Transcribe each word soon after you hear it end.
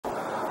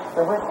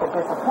The risk of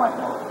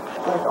disappointment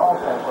is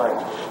also great.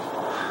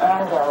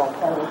 And Daryl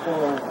can be seen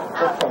as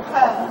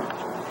disappointed.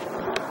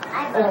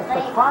 In a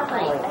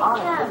surprisingly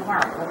honest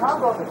account, Mikhail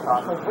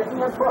Gorbachev has written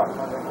a book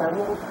on the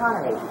Soviet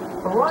economy,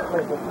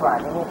 bluntly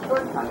describing its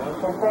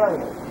shortcomings and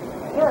failures.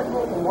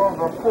 European World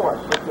Report,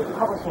 which is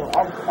publishing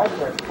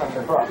excerpts from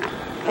the book,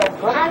 says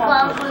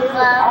Gorbachev's serious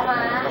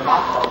actions in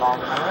Moscow last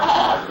summer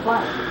are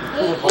explained.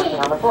 He is working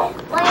on the book.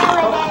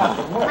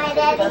 Gorbachev admits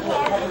that the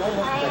Soviet heavy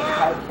industry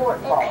has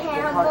shortfalls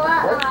because of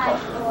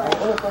wasteful and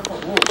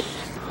inefficient use,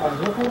 and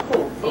you can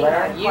see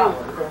glaring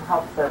problems in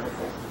health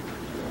services.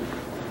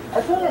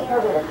 A senior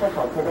Soviet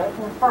official today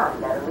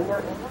confirmed that a leader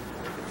in...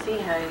 See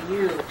how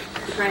you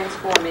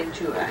transform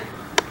into a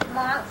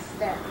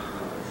monster.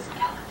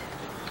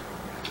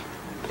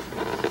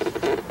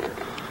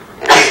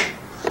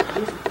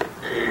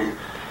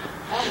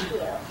 Thank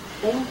you.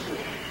 Thank you.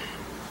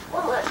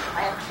 Well, let's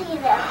see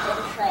that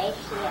right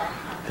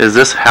here. Is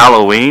this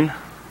Halloween? Yeah.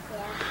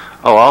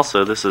 Oh,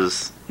 also, this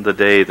is the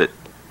day that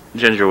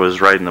Ginger was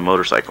riding the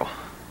motorcycle.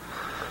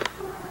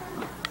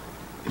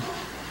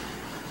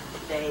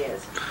 Today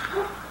is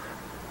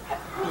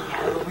Happy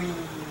Halloween.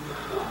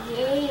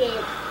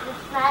 Yeah,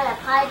 it's not a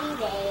party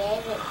day,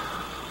 is it?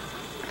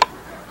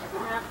 It's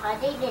not a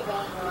party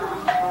today.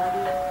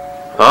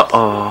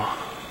 Uh-oh.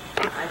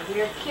 I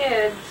hear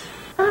kids.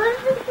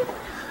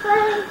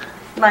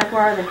 Mike,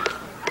 where are they?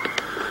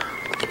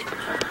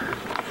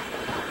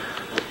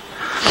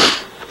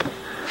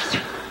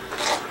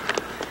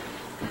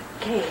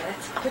 Okay,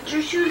 let's put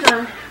your shoes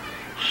on.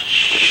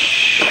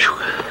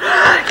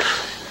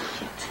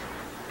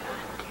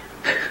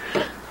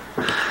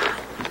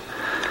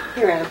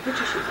 Here, Adam, put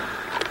your shoes on.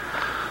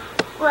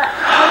 What is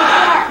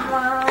that,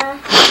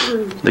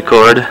 Mom? The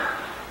cord.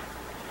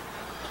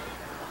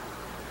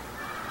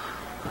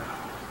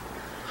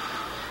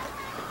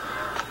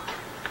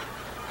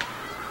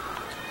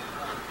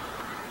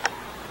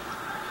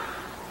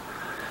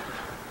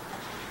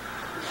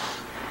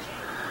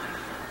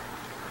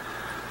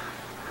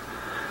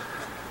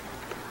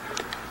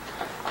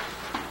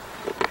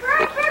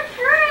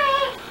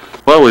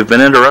 Well, we've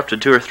been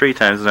interrupted 2 or 3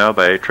 times now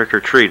by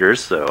trick-or-treaters,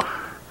 so...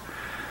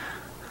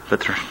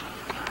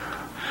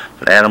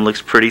 But Adam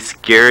looks pretty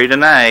scary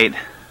tonight.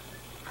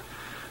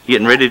 You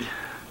getting ready?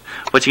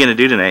 What you gonna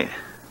do tonight?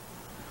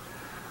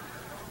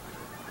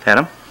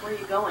 Adam? Where are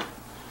you going?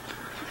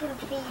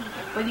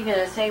 What are you going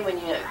to say when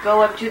you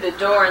go up to the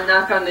door and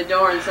knock on the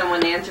door and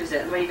someone answers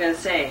it? What are you going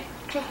to say?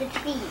 Trick or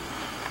treat.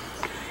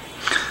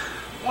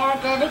 They're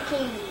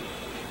dedicated.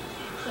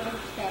 Kids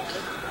say.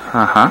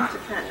 Uh-huh.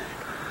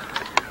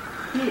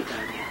 Here you go,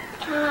 Dad.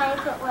 Can I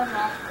put one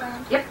mask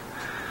on? Yep.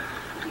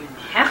 You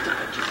have to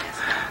put your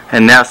mask on.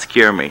 And now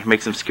scare me.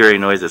 Make some scary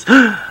noises.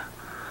 No.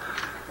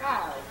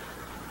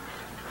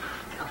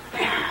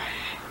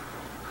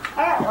 I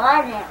don't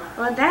want it.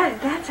 Well,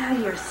 that's how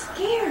you're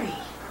scary.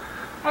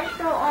 I just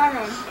don't want to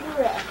do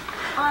it.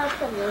 I want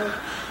to move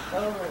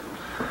forward.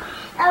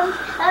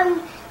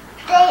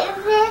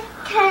 David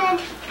turned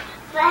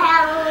for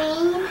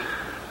Halloween,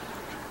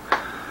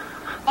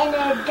 and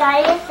a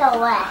dinosaur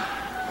left.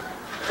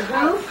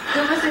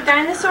 Who was the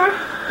dinosaur?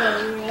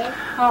 David.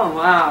 Oh,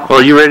 wow.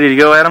 Well, you ready to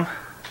go, Adam?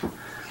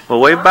 Well,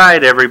 wave bye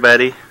to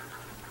everybody.